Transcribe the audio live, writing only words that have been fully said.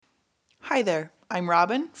Hi there, I'm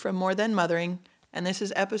Robin from More Than Mothering, and this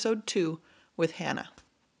is episode 2 with Hannah.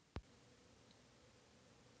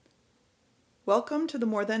 Welcome to the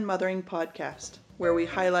More Than Mothering podcast, where we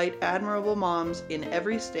highlight admirable moms in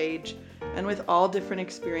every stage and with all different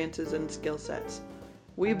experiences and skill sets.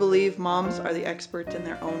 We believe moms are the experts in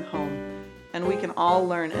their own home, and we can all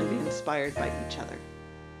learn and be inspired by each other.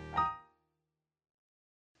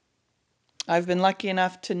 I've been lucky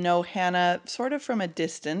enough to know Hannah sort of from a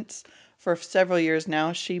distance for several years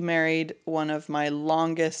now. She married one of my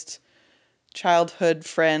longest childhood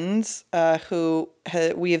friends who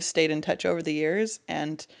we have stayed in touch over the years,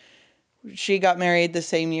 and she got married the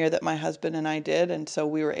same year that my husband and I did, and so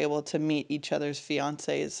we were able to meet each other's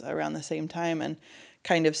fiancés around the same time and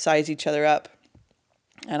kind of size each other up.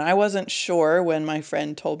 And I wasn't sure when my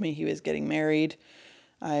friend told me he was getting married.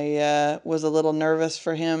 I was a little nervous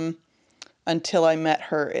for him until I met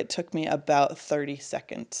her. It took me about 30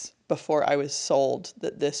 seconds before I was sold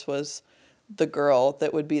that this was the girl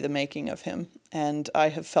that would be the making of him. And I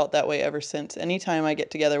have felt that way ever since. Anytime I get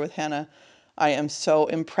together with Hannah, I am so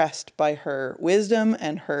impressed by her wisdom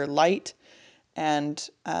and her light. And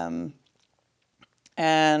I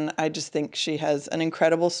just think she has an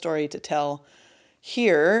incredible story to tell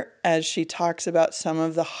here as she talks about some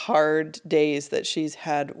of the hard days that she's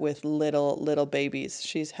had with little babies.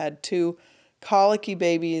 She's had 2 colicky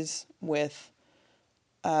babies with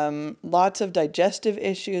lots of digestive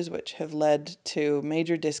issues, which have led to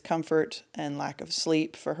major discomfort and lack of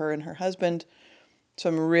sleep for her and her husband.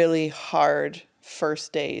 Some really hard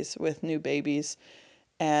first days with new babies,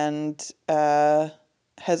 and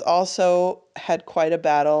has also had quite a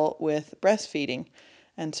battle with breastfeeding.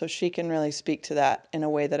 And so she can really speak to that in a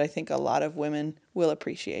way that I think a lot of women will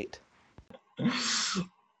appreciate.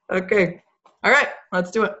 Okay. All right,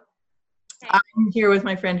 let's do it. I'm here with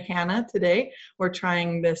my friend Hannah today. We're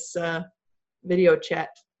trying this video chat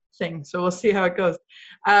thing, so we'll see how it goes.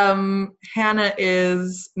 Hannah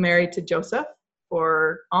is married to Joseph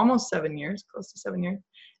for almost 7 years, close to 7 years,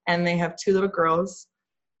 and they have 2 little girls,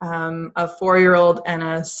 a 4-year-old and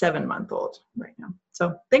a 7-month-old right now.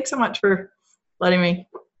 So thanks so much for letting me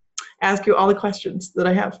ask you all the questions that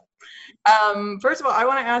I have. First of all, I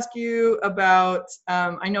want to ask you about,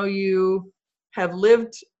 I know you have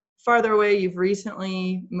lived farther away. You've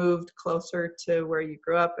recently moved closer to where you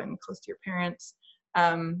grew up and close to your parents.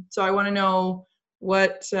 So I want to know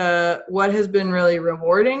what has been really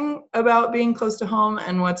rewarding about being close to home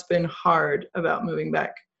and what's been hard about moving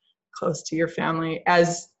back close to your family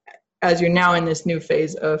as you're now in this new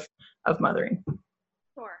phase of mothering.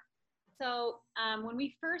 Sure. So when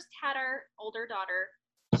we first had our older daughter,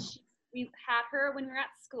 we had her when we were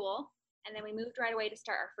at school, and then we moved right away to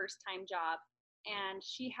start our first-time job. And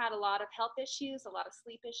she had a lot of health issues, a lot of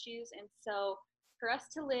sleep issues, and so for us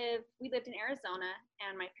to live, we lived in Arizona,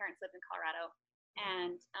 and my parents lived in Colorado,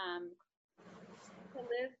 and to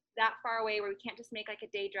live that far away where we can't just make like a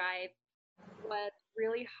day drive was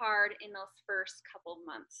really hard in those first couple of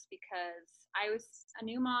months because I was a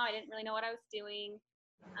new mom. I didn't really know what I was doing.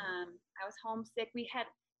 I was homesick.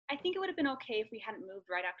 I think it would have been okay if we hadn't moved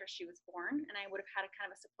right after she was born, and I would have had a kind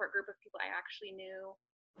of a support group of people I actually knew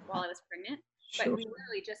while I was pregnant. But we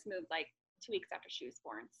literally just moved like 2 weeks after she was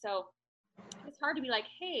born. So it's hard to be like,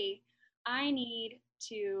 hey, I need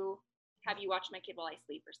to have you watch my kid while I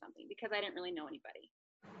sleep or something, because I didn't really know anybody.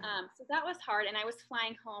 So that was hard, and I was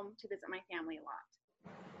flying home to visit my family a lot.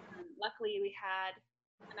 Luckily, we had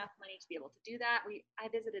enough money to be able to do that. I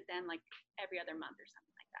visited them like every other month or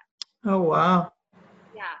something like that. Oh, wow.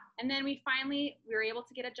 Yeah, and then we were able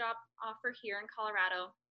to get a job offer here in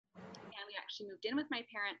Colorado, and we actually moved in with my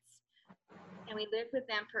parents, and we lived with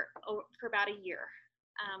them for about a year.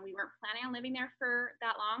 We weren't planning on living there for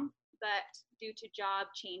that long, but due to job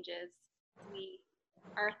changes,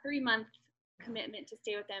 our 3-month commitment to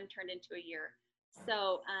stay with them turned into a year.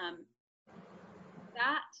 So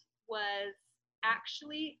that was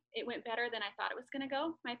actually, it went better than I thought it was going to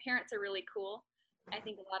go. My parents are really cool. I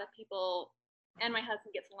think a lot of people, and my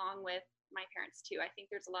husband gets along with my parents too. I think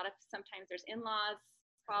sometimes there's in-laws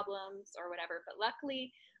problems or whatever, but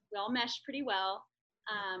luckily we all meshed pretty well.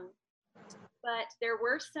 But there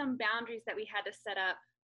were some boundaries that we had to set up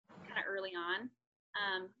kind of early on.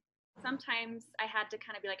 Sometimes I had to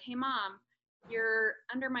kind of be like, hey mom, you're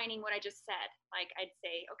undermining what I just said. Like I'd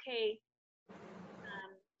say, okay,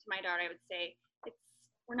 to my daughter, I would say,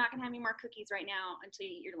 we're not gonna have any more cookies right now until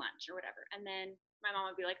you eat your lunch or whatever. And then my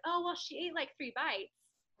mom would be like, oh, well, she ate like 3 bites.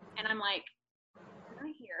 And I'm like, I'm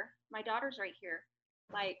right here. My daughter's right here.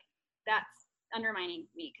 Like, that's undermining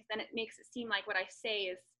me, because then it makes it seem like what I say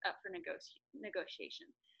is up for negotiation.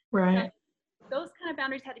 Right. those kind of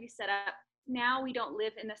boundaries had to be set up. Now we don't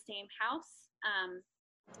live in the same house,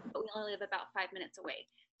 but we only live about 5 minutes away.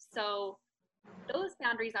 So those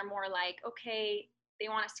boundaries are more like, okay, they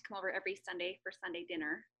want us to come over every Sunday for Sunday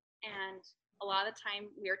dinner. And a lot of the time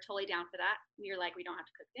we are totally down for that. We're like, we don't have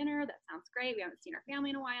to cook dinner. That sounds great. We haven't seen our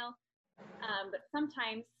family in a while. But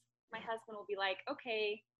sometimes my husband will be like,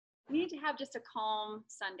 okay, we need to have just a calm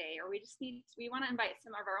Sunday, or we want to invite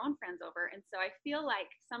some of our own friends over. And so I feel like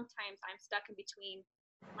sometimes I'm stuck in between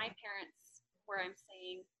my parents, where I'm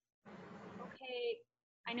saying, okay,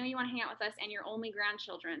 I know you want to hang out with us and your only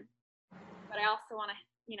grandchildren, but I also want to,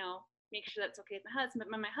 make sure that's okay with my husband.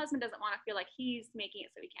 But my husband doesn't want to feel like he's making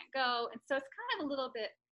it so he can't go. And so it's kind of a little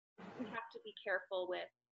bit, we have to be careful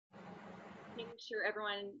with making sure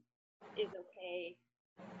everyone is okay,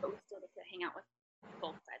 but we still get to hang out with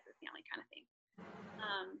both sides of the family, kind of thing.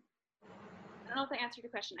 I don't know if I answered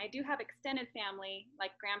your question. I do have extended family,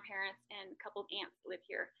 like grandparents and a couple of aunts that live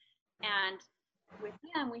here. And with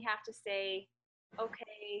them, we have to say,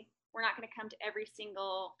 okay, we're not going to come to every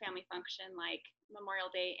single family function like Memorial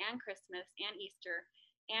Day and Christmas and Easter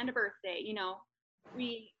and a birthday.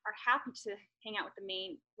 We are happy to hang out with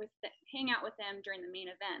hang out with them during the main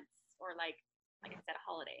events, or like I said, a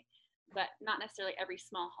holiday, but not necessarily every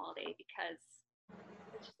small holiday, because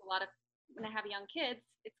it's just a lot of, when I have young kids,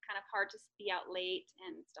 it's kind of hard to be out late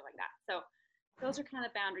and stuff like that. So those are kind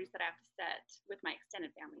of the boundaries that I have to set with my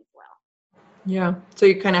extended family as well. Yeah. So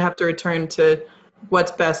you kind of have to return to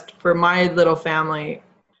what's best for my little family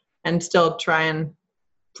and still try and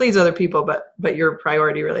please other people, but your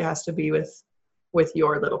priority really has to be with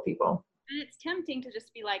your little people. And it's tempting to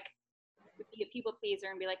just be like, be a people pleaser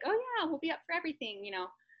and be like, oh yeah, we'll be up for everything,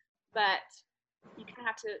 but you kind of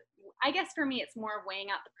have to, I guess for me, it's more weighing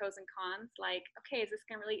out the pros and cons. Like, okay, is this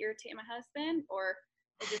going to really irritate my husband? Or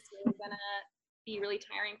is this really going to be really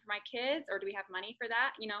tiring for my kids? Or do we have money for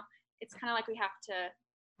that? It's kind of like we can't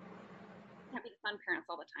be fun parents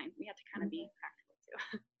all the time. We have to kind of be practical too.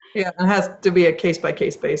 Yeah, it has to be a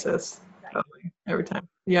case-by-case basis. Right. Totally, every time.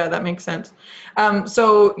 Yeah, that makes sense.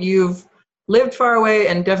 So you've lived far away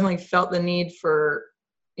and definitely felt the need for,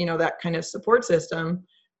 that kind of support system.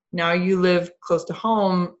 Now you live close to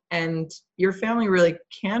home, and your family really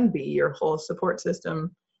can be your whole support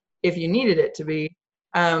system if you needed it to be.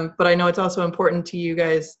 But I know it's also important to you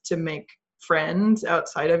guys to make friends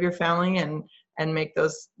outside of your family and make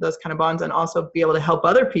those kind of bonds, and also be able to help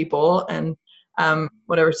other people and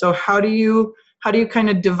whatever. So how do you kind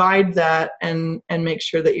of divide that and make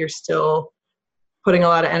sure that you're still putting a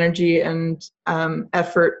lot of energy and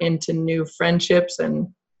effort into new friendships and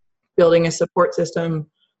building a support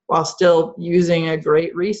system while still using a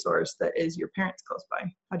great resource that is your parents close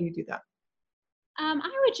by? How do you do that? I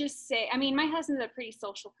would just say, my husband's a pretty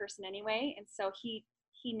social person anyway, and so he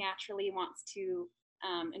naturally wants to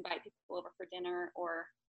invite people over for dinner or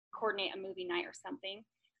coordinate a movie night or something.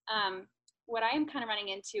 What I am kind of running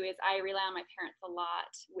into is I rely on my parents a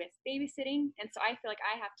lot with babysitting, and so I feel like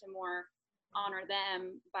I have to more honor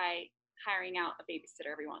them by hiring out a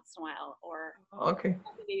babysitter every once in a while, or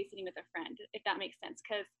babysitting with a friend, if that makes sense.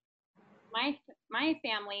 Because my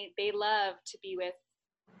family, they love to be with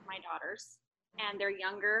my daughters, and they're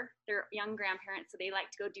young grandparents, so they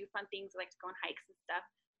like to go do fun things, they like to go on hikes and stuff.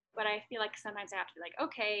 But I feel like sometimes I have to be like,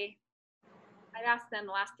 okay, I've asked them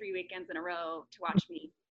the last 3 weekends in a row to watch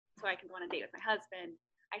me so I can go on a date with my husband.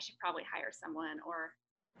 I should probably hire someone, or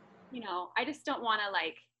I just don't want to,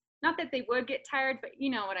 like, not that they would get tired, but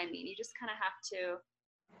you know what I mean. You just kind of have to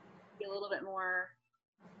be a little bit more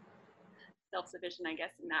self-sufficient, I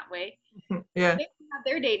guess, in that way. Yeah. They can have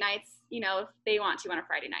their date nights, if they want to on a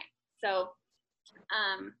Friday night. So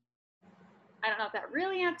I don't know if that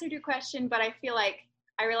really answered your question, but I feel like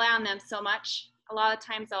I rely on them so much. A lot of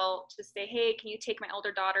times I'll just say, hey, can you take my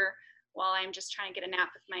older daughter while I'm just trying to get a nap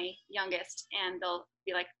with my youngest? And they'll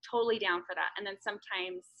be like totally down for that. And then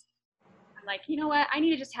sometimes I'm like, you know what? I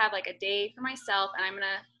need to just have like a day for myself, and I'm going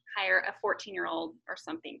to hire a 14-year-old or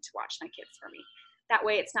something to watch my kids for me. That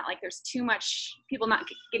way it's not like there's too much, people not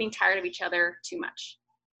getting tired of each other too much.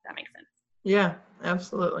 If that makes sense. Yeah,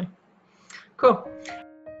 absolutely. Cool.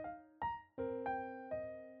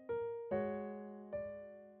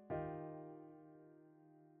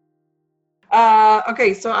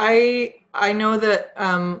 Okay, so I know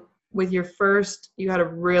that with your first, you had a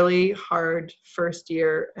really hard first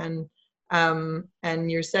year, and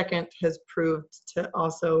your second has proved to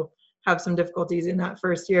also have some difficulties in that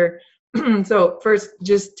first year. So first,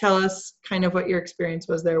 just tell us kind of what your experience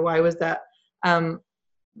was there. Why was that?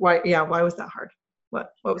 Why was that hard?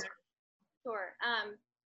 What was hard? Sure.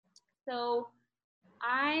 So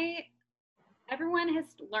I everyone has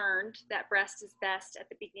learned that breast is best at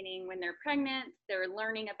the beginning when they're pregnant. They're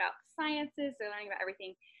learning about the sciences, they're learning about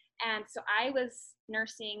everything. And so I was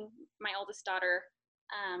nursing my oldest daughter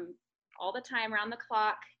all the time, around the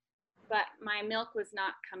clock, but my milk was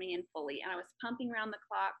not coming in fully, and I was pumping around the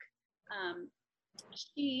clock. Um,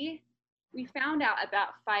 we found out about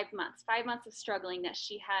 5 months of struggling, that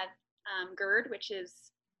she had GERD, which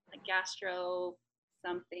is like gastro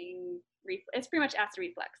something, it's pretty much acid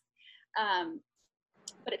reflux.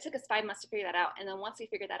 But it took us 5 months to figure that out. And then once we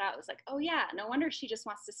figured that out, it was like, oh yeah, no wonder she just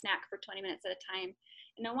wants to snack for 20 minutes at a time.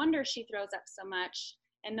 And no wonder she throws up so much.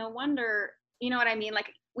 And no wonder, you know what I mean?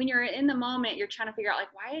 Like when you're in the moment, you're trying to figure out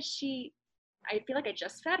like, why is she, I feel like I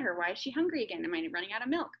just fed her. Why is she hungry again? Am I running out of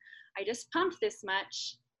milk? I just pumped this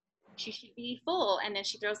much. She should be full. And then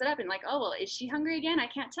she throws it up and like, oh, well, is she hungry again? I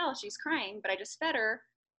can't tell. She's crying, but I just fed her,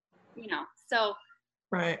 you know? So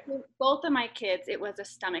Right. both of my kids, it was a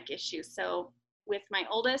stomach issue. So with my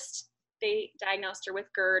oldest, they diagnosed her with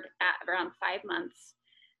GERD at around 5 months.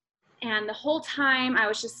 And the whole time I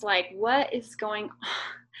was just like, what is going on?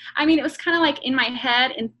 I mean, it was kind of like in my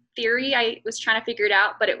head, in theory, I was trying to figure it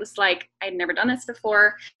out, but it was like, I'd never done this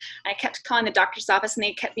before. I kept calling the doctor's office and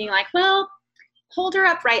they kept being like, well, hold her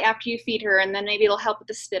up right after you feed her and then maybe it'll help with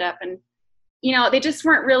the spit up. And, you know, they just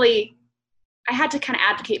weren't really, I had to kind of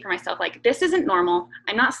advocate for myself. Like, this isn't normal.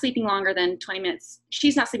 I'm not sleeping longer than 20 minutes.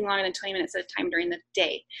 She's not sleeping longer than 20 minutes at a time during the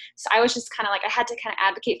day. So I was just kind of like, I had to kind of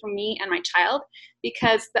advocate for me and my child,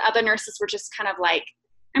 because the other nurses were just kind of like,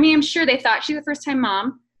 I mean, I'm sure they thought she's a first time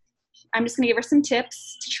mom. I'm just going to give her some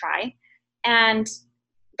tips to try.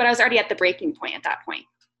 But I was already at the breaking point at that point.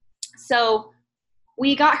 So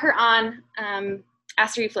we got her on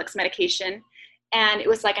acid reflux medication. And it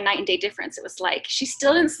was like a night and day difference. It was like she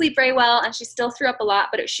still didn't sleep very well and she still threw up a lot,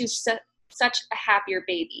 but she was such a happier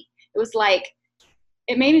baby. It was like,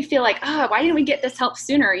 it made me feel like, oh, why didn't we get this help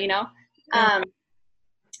sooner, you know?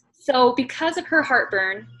 So because of her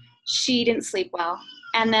heartburn, she didn't sleep well.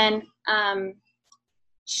 And then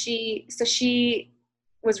she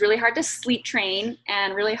was really hard to sleep train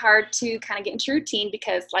and really hard to kind of get into routine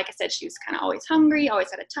because, like I said, she was kind of always hungry,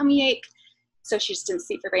 always had a tummy ache. So she just didn't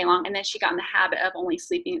sleep for very long. And then she got in the habit of only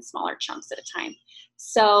sleeping in smaller chunks at a time.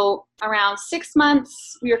 So around 6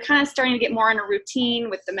 months, we were kind of starting to get more in a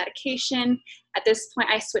routine with the medication. At this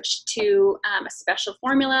point, I switched to a special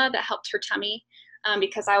formula that helped her tummy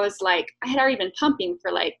because I was like, I had already been pumping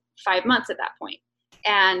for like 5 months at that point.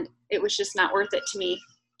 And it was just not worth it to me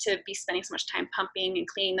to be spending so much time pumping and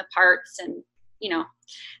cleaning the parts and, you know.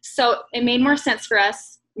 So it made more sense for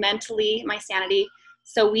us mentally, my sanity.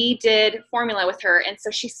 So we did formula with her. And so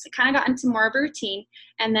she kind of got into more of a routine.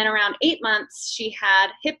 And then around 8 months, she had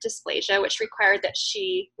hip dysplasia, which required that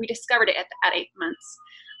we discovered it at 8 months,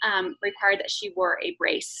 required that she wore a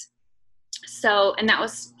brace. So, and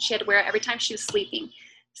she had to wear it every time she was sleeping.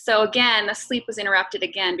 So again, the sleep was interrupted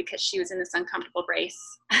again because she was in this uncomfortable brace.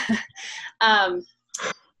 I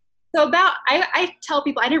tell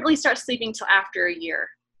people I didn't really start sleeping till after a year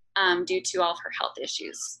due to all of her health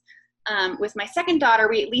issues. With my second daughter,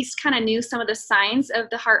 we at least kind of knew some of the signs of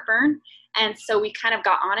the heartburn. And so we kind of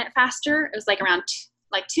got on it faster. It was like around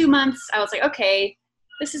 2 months. I was like, okay,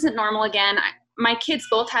 this isn't normal again. My kids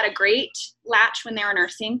both had a great latch when they were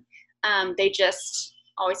nursing. They just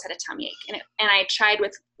always had a tummy ache. And I tried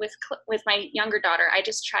with my younger daughter, I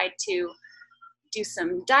just tried to do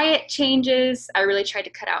some diet changes. I really tried to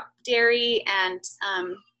cut out dairy, and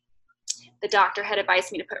the doctor had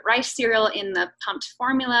advised me to put rice cereal in the pumped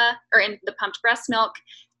formula or in the pumped breast milk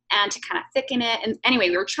and to kind of thicken it. And anyway,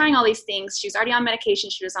 we were trying all these things. She was already on medication.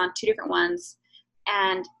 She was on 2 different ones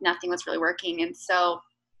and nothing was really working. And so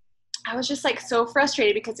I was just like so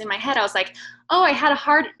frustrated because in my head I was like, oh, I had a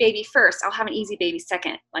hard baby first. I'll have an easy baby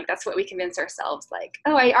second. Like that's what we convince ourselves. Like,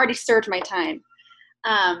 oh, I already served my time.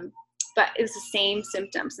 But it was the same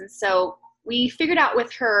symptoms. And so we figured out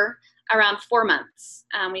with her around 4 months,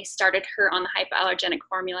 we started her on the hypoallergenic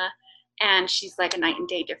formula, and she's like a night and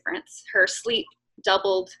day difference. Her sleep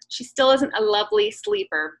doubled. She still isn't a lovely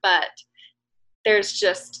sleeper, but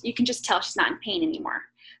you can just tell she's not in pain anymore.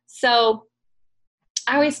 So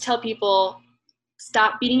I always tell people,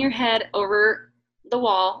 stop beating your head over the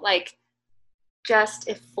wall. Like, just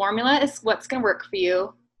if formula is what's going to work for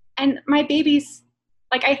you. And my baby's,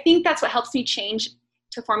 like, I think that's what helps me change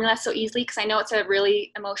to formula so easily, because I know it's a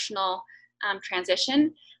really emotional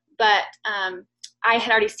transition, but I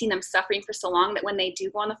had already seen them suffering for so long that when they do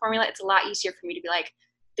go on the formula, it's a lot easier for me to be like,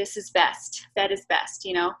 this is best, that is best,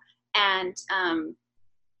 you know. And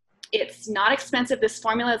it's not expensive. This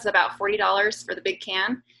formula is about $40 for the big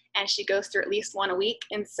can, and she goes through at least one a week.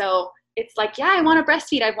 And so it's like, yeah, I want to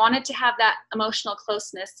breastfeed. I wanted to have that emotional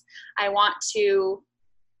closeness. I want to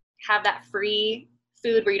have that free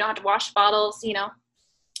food where you don't have to wash bottles, you know?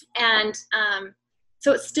 And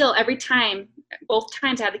so it's still, every time, both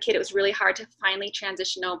times I had the kid, it was really hard to finally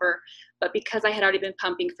transition over. But because I had already been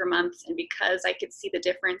pumping for months and because I could see the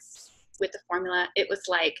difference with the formula, it was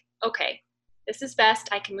like, okay, this is best.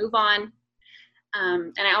 I can move on.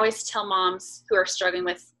 And I always tell moms who are struggling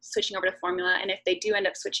with switching over to formula, and if they do end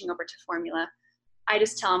up switching over to formula, I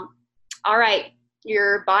just tell them, all right,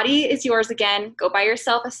 your body is yours again. Go buy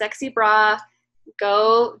yourself a sexy bra.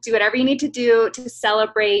 Go do whatever you need to do to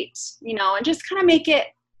celebrate, you know, and just kind of make it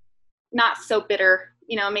not so bitter,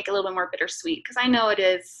 you know, make it a little bit more bittersweet. Because I know it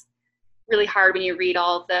is really hard when you read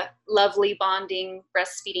all the lovely bonding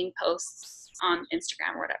breastfeeding posts on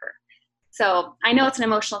Instagram or whatever. So I know it's an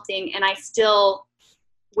emotional thing, and I still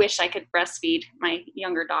wish I could breastfeed my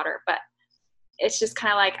younger daughter, but it's just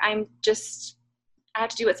kind of like, I have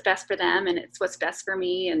to do what's best for them, and it's what's best for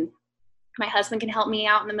me. And my husband can help me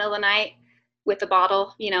out in the middle of the night with a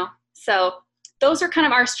bottle, you know. So those are kind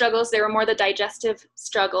of our struggles. They were more the digestive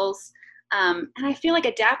struggles. And I feel like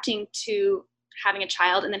adapting to having a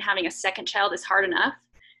child and then having a second child is hard enough.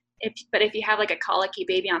 But if you have like a colicky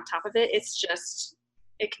baby on top of it,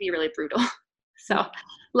 it can be really brutal. So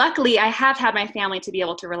luckily I have had my family to be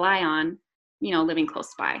able to rely on, you know, living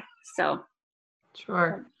close by. So.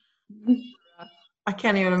 Sure. I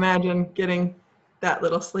can't even imagine getting that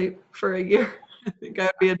little sleep for a year. I think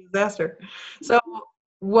I'd be a disaster. So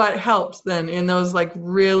what helps then in those like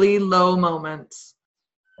really low moments,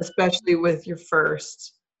 especially with your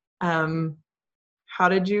first, how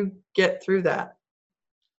did you get through that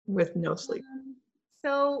with no sleep?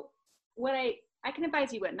 So what I can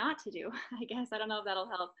advise you what not to do, I guess. I don't know if that'll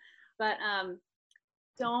help, but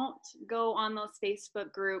don't go on those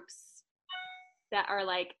Facebook groups that are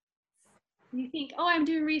like, you think, oh, I'm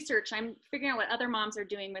doing research, I'm figuring out what other moms are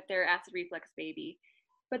doing with their acid reflux baby.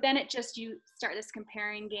 But then you start this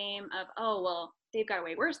comparing game of, oh, well, they've got it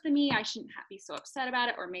way worse than me, I shouldn't be so upset about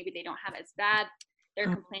it, or maybe they don't have it as bad,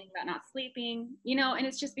 they're complaining about not sleeping, you know, and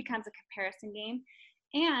it just becomes a comparison game.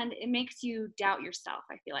 And it makes you doubt yourself.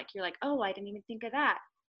 I feel like you're like, oh, I didn't even think of that.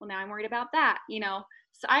 Well, now I'm worried about that, you know?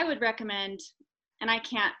 So I would recommend, and I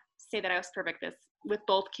can't say that I was perfect with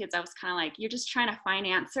both kids. I was kind of like, you're just trying to find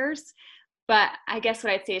answers. But I guess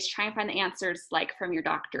what I'd say is try and find the answers like from your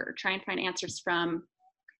doctor, or try and find answers from,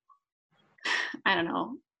 I don't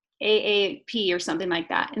know, AAP or something like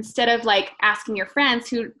that. Instead of like asking your friends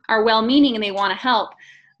who are well-meaning and they want to help,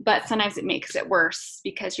 but sometimes it makes it worse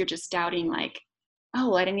because you're just doubting like,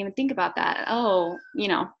 oh, I didn't even think about that. Oh, you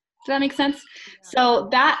know, does that make sense? Yeah. So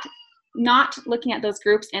that not looking at those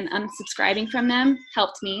groups and unsubscribing from them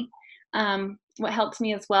helped me. What helped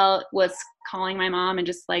me as well was calling my mom and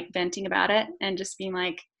just like venting about it and just being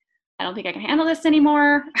like, I don't think I can handle this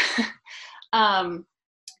anymore.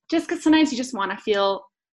 Just because sometimes you just want to feel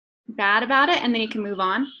bad about it and then you can move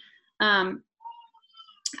on.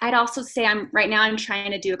 I'd also say right now I'm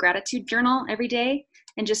trying to do a gratitude journal every day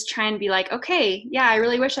and just try and be like, okay, yeah, I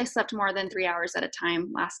really wish I slept more than 3 hours at a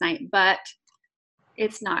time last night, but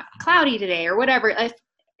it's not cloudy today or whatever.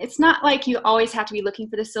 It's not like you always have to be looking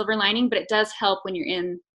for the silver lining, but it does help when you're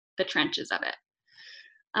in the trenches of it.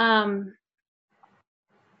 Trying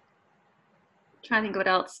to think of what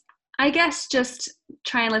else. I guess just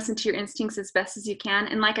try and listen to your instincts as best as you can.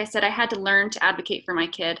 And like I said, I had to learn to advocate for my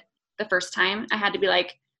kid the first time. I had to be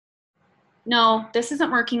like, no, this isn't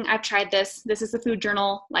working. I've tried this. This is the food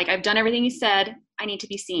journal. Like, I've done everything you said. I need to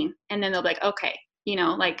be seen. And then they'll be like, okay, you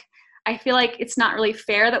know, like, I feel like it's not really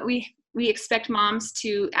fair that we expect moms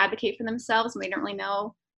to advocate for themselves when they don't really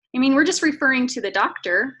know. I mean, we're just referring to the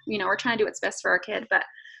doctor, you know, we're trying to do what's best for our kid, but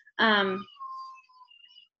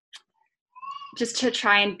just to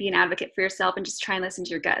try and be an advocate for yourself and just try and listen to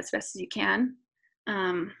your gut as best as you can.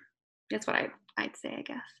 That's what I'd say, I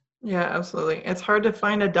guess. Yeah, absolutely. It's hard to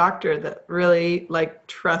find a doctor that really like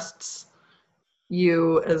trusts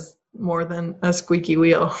you as more than a squeaky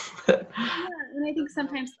wheel. Yeah, and I think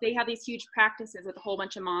sometimes they have these huge practices with a whole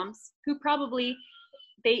bunch of moms who probably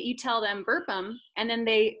you tell them burp them and then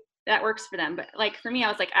that works for them. But like for me, I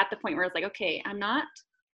was like at the point where I was like, okay, I'm not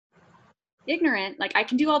ignorant. Like I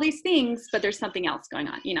can do all these things, but there's something else going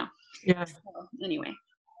on, you know? Yeah. So, anyway.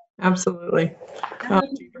 Absolutely. I don't know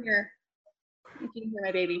if you can hear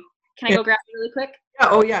my baby. Can I go grab her really quick? Yeah.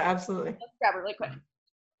 Oh yeah, absolutely. Let's grab her really quick.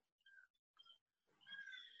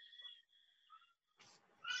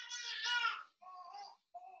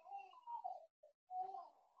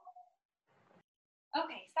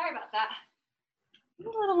 Okay, sorry about that. The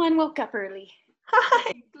little one woke up early.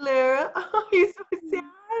 Hi, Clara. Oh, you're so sad.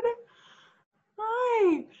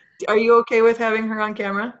 Are you okay with having her on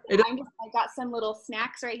camera? I got some little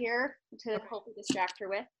snacks right here to hopefully distract her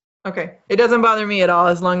with. Okay. It doesn't bother me at all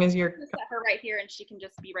as long as you're. Just set her right here and she can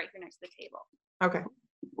just be right here next to the table. Okay.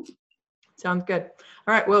 Sounds good.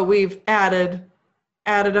 All right. Well, we've added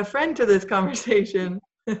a friend to this conversation.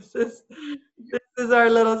 This is our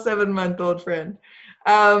little 7-month-old friend.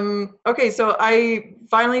 Okay. So I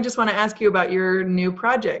finally just want to ask you about your new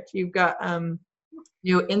project. You've got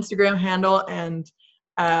new Instagram handle and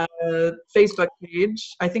Facebook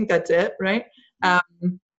page. I think that's it, right?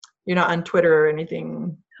 You're not on Twitter or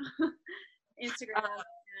anything. Instagram.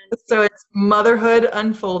 So it's Motherhood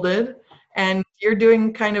Unfolded, and you're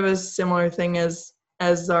doing kind of a similar thing as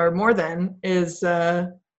our More Than is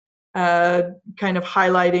kind of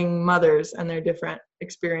highlighting mothers and their different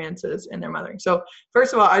experiences in their mothering. So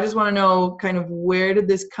first of all, I just want to know kind of where did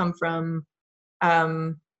this come from,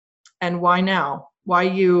 and why now? Why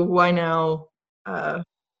you? Why now?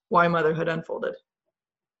 Why Motherhood Unfolded?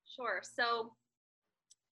 Sure. So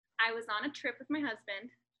I was on a trip with my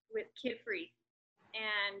husband with kid-free,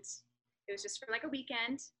 and it was just for like a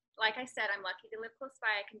weekend. Like I said, I'm lucky to live close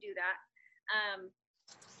by. I can do that.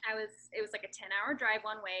 It was like a 10-hour drive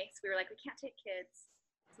one way. So we were like, we can't take kids.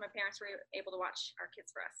 So my parents were able to watch our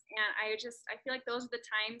kids for us. And I feel like those are the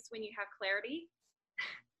times when you have clarity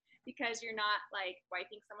because you're not like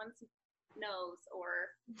wiping someone's nose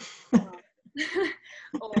or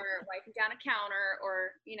or wiping down a counter,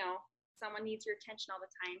 or someone needs your attention all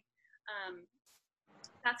the time.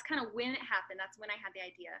 That's kind of when it happened. That's when I had the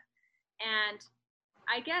idea. And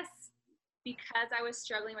I guess because I was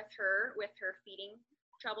struggling with her feeding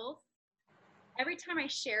troubles, every time I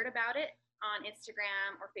shared about it on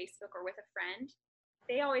Instagram or Facebook or with a friend,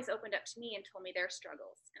 they always opened up to me and told me their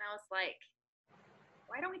struggles. And I was like,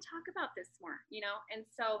 why don't we talk about this more? And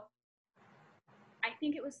so I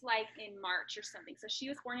think it was like in March or something. So she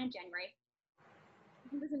was born in January.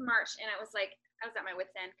 It was in March, and I was at my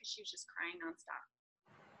wit's end because she was just crying nonstop.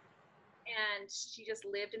 And she just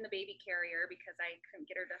lived in the baby carrier because I couldn't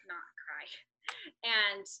get her to not cry.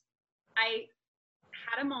 And I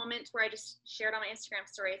had a moment where I just shared on my Instagram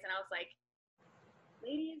stories, and I was like,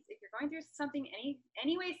 ladies, if you're going through something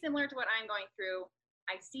any way similar to what I'm going through,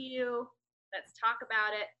 I see you. Let's talk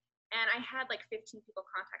about it. And I had like 15 people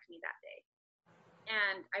contact me that day.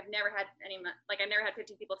 And I've never had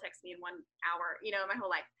 15 people text me in 1 hour, my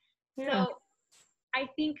whole life. Yeah. So I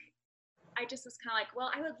think I just was kind of like, well,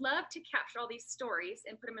 I would love to capture all these stories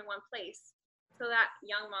and put them in one place so that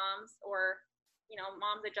young moms or,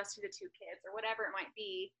 moms adjusting to 2 kids or whatever it might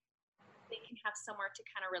be, they can have somewhere to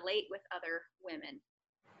kind of relate with other women.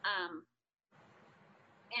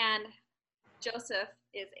 And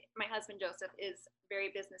my husband Joseph is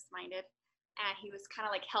very business minded, and he was kind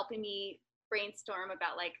of like helping me brainstorm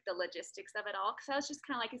about like the logistics of it all, because I was just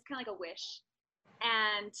kind of like, it's kind of like a wish.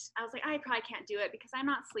 And I was like, I probably can't do it because I'm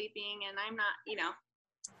not sleeping and I'm not,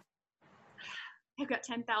 I've got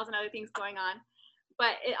 10,000 other things going on.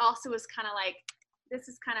 But it also was kind of like,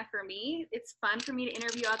 this is kind of for me. It's fun for me to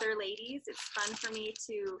interview other ladies. It's fun for me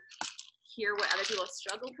to hear what other people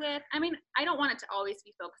struggled with. I mean, I don't want it to always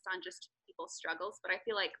be focused on just people's struggles, but I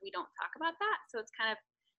feel like we don't talk about that. So it's kind of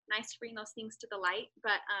nice to bring those things to the light.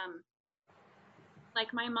 But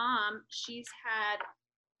like my mom, she's had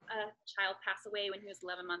a child pass away when he was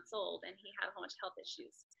 11 months old, and he had a whole bunch of health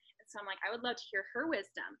issues. And so I'm like, I would love to hear her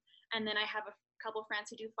wisdom. And then I have a couple friends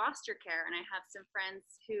who do foster care, and I have some friends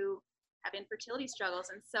who have infertility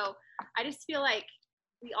struggles. And so I just feel like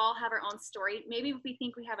we all have our own story. Maybe if we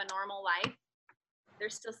think we have a normal life,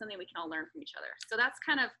 there's still something we can all learn from each other. So that's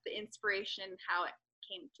kind of the inspiration, how it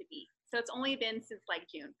came to be. So it's only been since like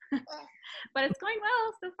June, but it's going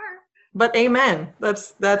well so far. But amen.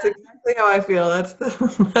 That's exactly how I feel. That's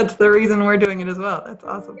the reason we're doing it as well. That's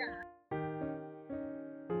awesome. Yeah.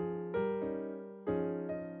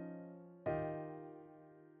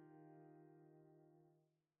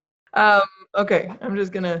 Okay, I'm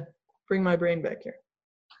just gonna bring my brain back here.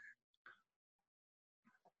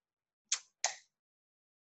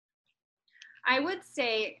 I would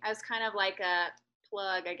say, as kind of like a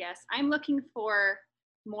plug, I guess, I'm looking for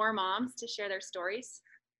more moms to share their stories.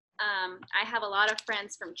 I have a lot of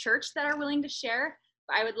friends from church that are willing to share,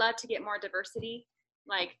 but I would love to get more diversity,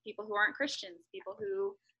 like people who aren't Christians, people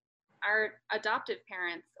who are adoptive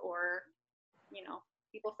parents, or,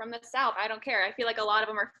 people from the South. I don't care. I feel like a lot of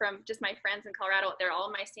them are from just my friends in Colorado. They're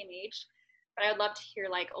all my same age, but I would love to hear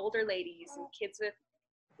like older ladies and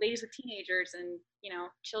ladies with teenagers, and,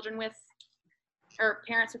 children with, or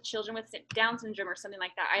parents with children with Down syndrome or something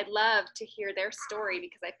like that. I'd love to hear their story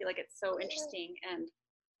because I feel like it's so interesting.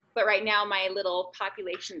 But right now my little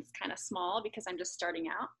population is kind of small because I'm just starting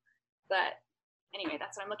out. But anyway,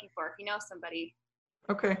 that's what I'm looking for. If you know somebody,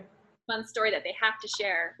 Okay. fun story that they have to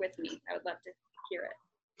share with me, I would love to hear it.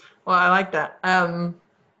 Well, I like that.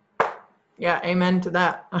 Yeah, amen to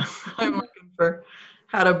that. I'm looking for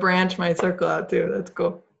how to branch my circle out too. That's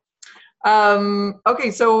cool.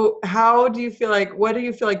 Okay, so what do you feel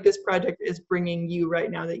like this project is bringing you right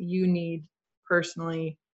now that you need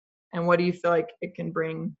personally, and what do you feel like it can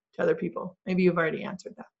bring to other people? Maybe you've already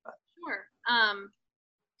answered that, but. Sure.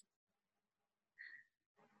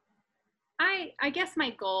 I guess my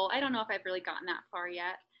goal, I don't know if I've really gotten that far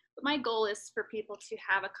yet, but my goal is for people to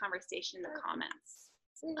have a conversation in the comments.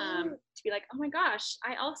 To be like, oh my gosh,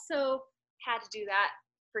 I also had to do that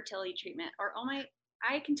fertility treatment, or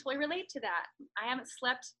I can totally relate to that. I haven't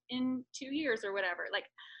slept in 2 years or whatever. Like,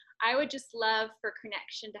 I would just love for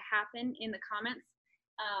connection to happen in the comments.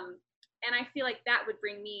 And I feel like that would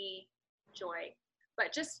bring me joy.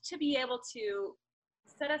 But just to be able to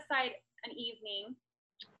set aside an evening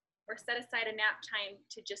or set aside a nap time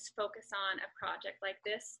to just focus on a project like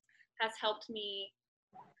this has helped me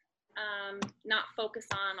not focus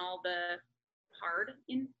on all the hard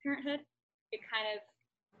in parenthood. It kind of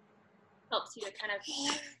helps you to kind of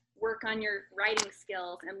work on your writing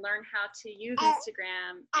skills and learn how to use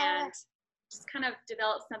Instagram and just kind of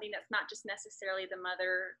develop something that's not just necessarily the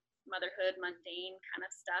motherhood mundane kind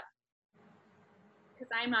of stuff. Because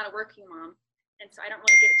I'm not a working mom, and so I don't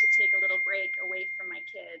really get to take a little break away from my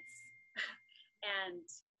kids and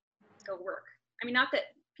go work. I mean, not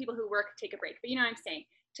that people who work take a break, but you know what I'm saying?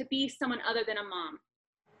 To be someone other than a mom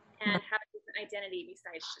and have a different identity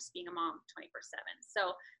besides just being a mom 24/7.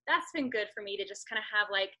 So that's been good for me to just kind of have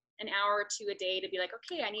like an hour or two a day to be like,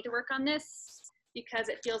 okay, I need to work on this because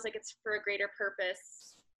it feels like it's for a greater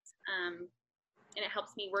purpose. And it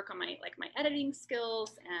helps me work on my editing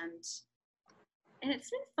skills, and it's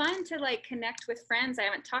been fun to like connect with friends I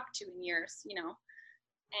haven't talked to in years, you know,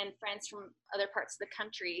 and friends from other parts of the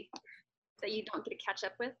country that you don't get to catch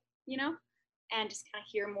up with, you know, and just kind of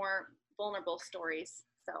hear more vulnerable stories.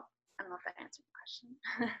 So I don't know if that answered the question.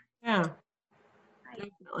 Yeah,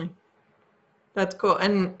 definitely. That's cool.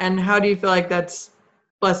 And how do you feel like that's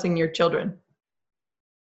blessing your children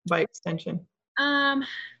by extension?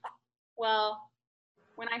 Well,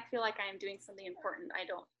 when I feel like I'm doing something important, I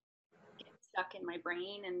don't get stuck in my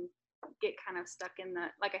brain and get kind of stuck in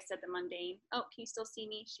the, like I said, the mundane. Oh, can you still see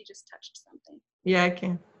me? She just touched something. Yeah, I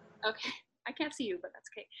can. Okay. I can't see you, but that's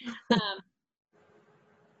okay.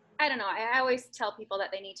 I don't know. I always tell people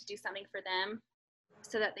that they need to do something for them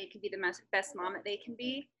so that they can be the best mom that they can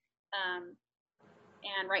be.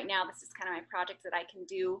 And right now, this is kind of my project that I can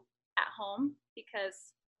do at home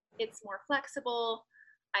because it's more flexible.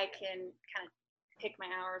 I can kind of pick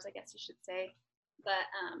my hours, I guess you should say. But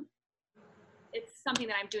it's something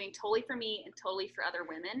that I'm doing totally for me and totally for other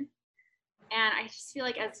women. And I just feel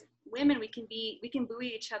like as women, we can buoy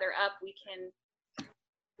each other up. We can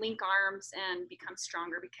link arms and become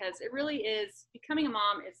stronger, because it really is, becoming a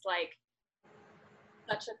mom is like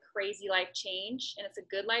such a crazy life change, and it's a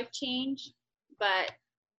good life change, but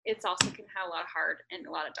it's also can have a lot of hard and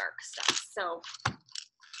a lot of dark stuff. So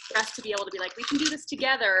for us to be able to be like, we can do this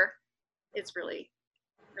together is really,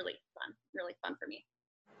 really fun for me.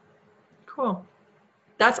 Cool.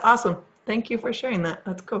 That's awesome. Thank you for sharing that.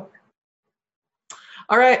 That's cool.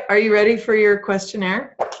 All right. Are you ready for your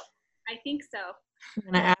questionnaire? I think so. I'm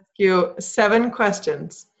going to ask you 7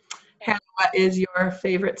 questions. Okay. Hannah, what is your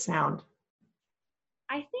favorite sound?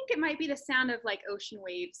 I think it might be the sound of like ocean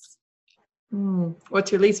waves.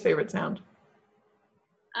 What's your least favorite sound?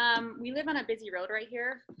 We live on a busy road right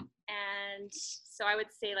here, and so I would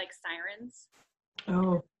say like sirens.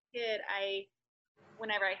 Oh.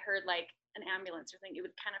 Whenever I heard like an ambulance or something, it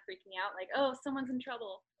would kind of freak me out, like, oh, someone's in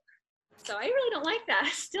trouble. So I really don't like that,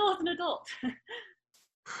 still as an adult.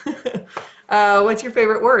 What's your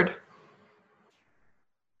favorite word?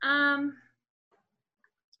 I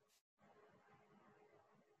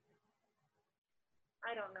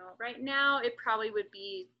don't know. Right now, it probably would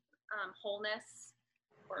be wholeness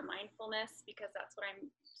or mindfulness, because that's what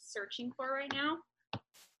I'm searching for right now.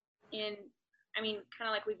 Kind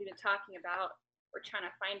of like we've been talking about, we're trying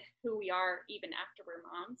to find who we are even after we're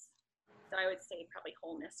moms. So I would say probably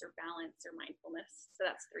wholeness or balance or mindfulness. So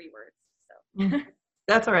that's 3 words. So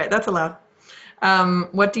that's all right. That's allowed.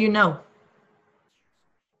 What do you know?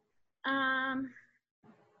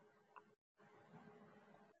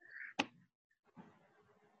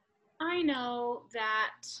 I know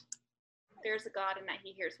that there's a God and that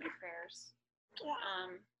He hears my prayers.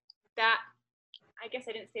 That, I guess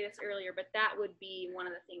I didn't say this earlier, but that would be one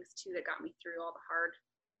of the things too that got me through all the hard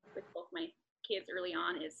with both my kids early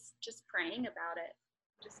on, is just praying about it.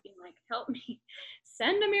 just being like, help me,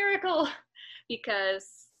 send a miracle,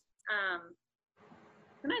 because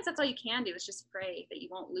sometimes that's all you can do is just pray that you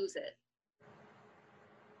won't lose it.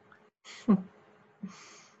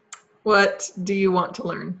 What do you want to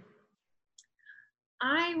learn?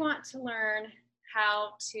 I want to learn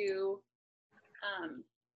how to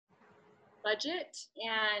budget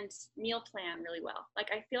and meal plan really well. Like,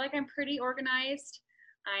 I feel like I'm pretty organized.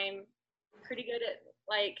 I'm pretty good at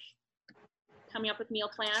like coming up with meal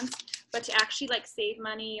plans, but to actually like save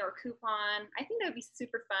money or coupon, I think that would be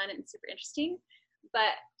super fun and super interesting.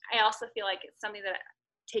 But I also feel like it's something that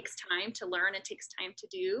takes time to learn and takes time to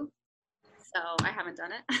do. So I haven't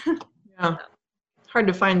done it. Yeah. So. Hard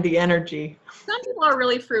to find the energy. Some people are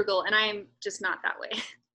really frugal, and I'm just not that way.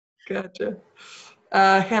 Gotcha.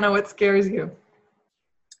 Hannah, what scares you?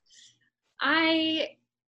 I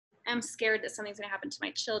am scared that something's going to happen to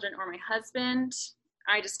my children or my husband.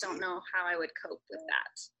 I just don't know how I would cope with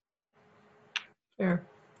that. Fair.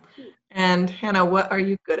 And Hannah, what are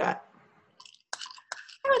you good at?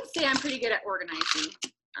 I would say I'm pretty good at organizing,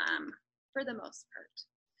 for the most part.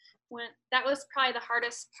 That was probably the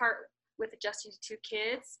hardest part with adjusting to 2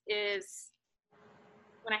 kids, is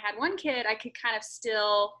when I had 1 kid, I could kind of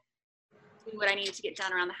still do what I needed to get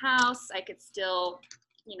done around the house. I could still,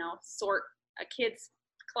 sort a kid's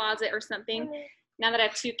closet or something. Now that I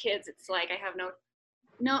have 2 kids, it's like I have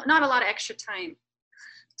not a lot of extra time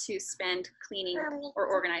to spend cleaning or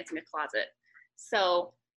organizing a closet.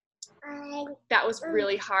 So that was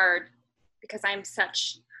really hard, because I would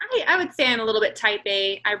say I'm a little bit type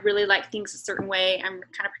A. I really like things a certain way. I'm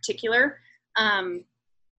kind of particular.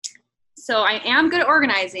 So I am good at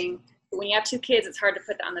organizing, but when you have 2 kids, it's hard to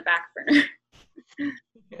put that on the back burner.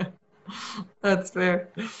 Yeah, that's fair.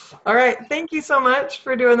 All right. Thank you so much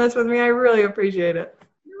for doing this with me. I really appreciate it.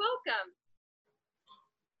 You're welcome.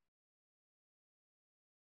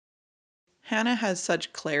 Hannah has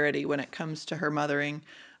such clarity when it comes to her mothering.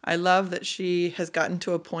 I love that she has gotten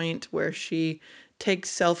to a point where she takes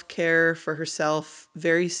self-care for herself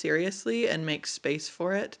very seriously and makes space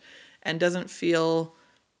for it, and doesn't feel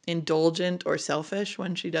indulgent or selfish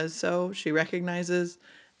when she does so. She recognizes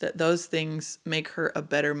that those things make her a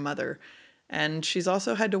better mother. And she's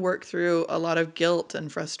also had to work through a lot of guilt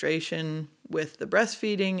and frustration with the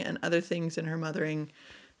breastfeeding and other things in her mothering.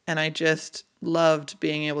 And I just loved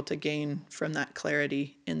being able to gain from that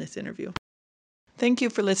clarity in this interview. Thank you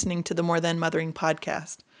for listening to the More Than Mothering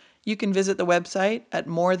podcast. You can visit the website at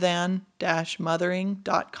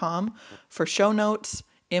morethan-mothering.com for show notes,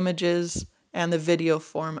 images, and the video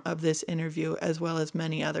form of this interview, as well as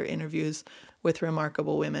many other interviews with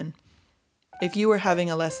remarkable women. If you are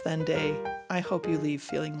having a less than day, I hope you leave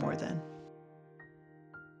feeling more than.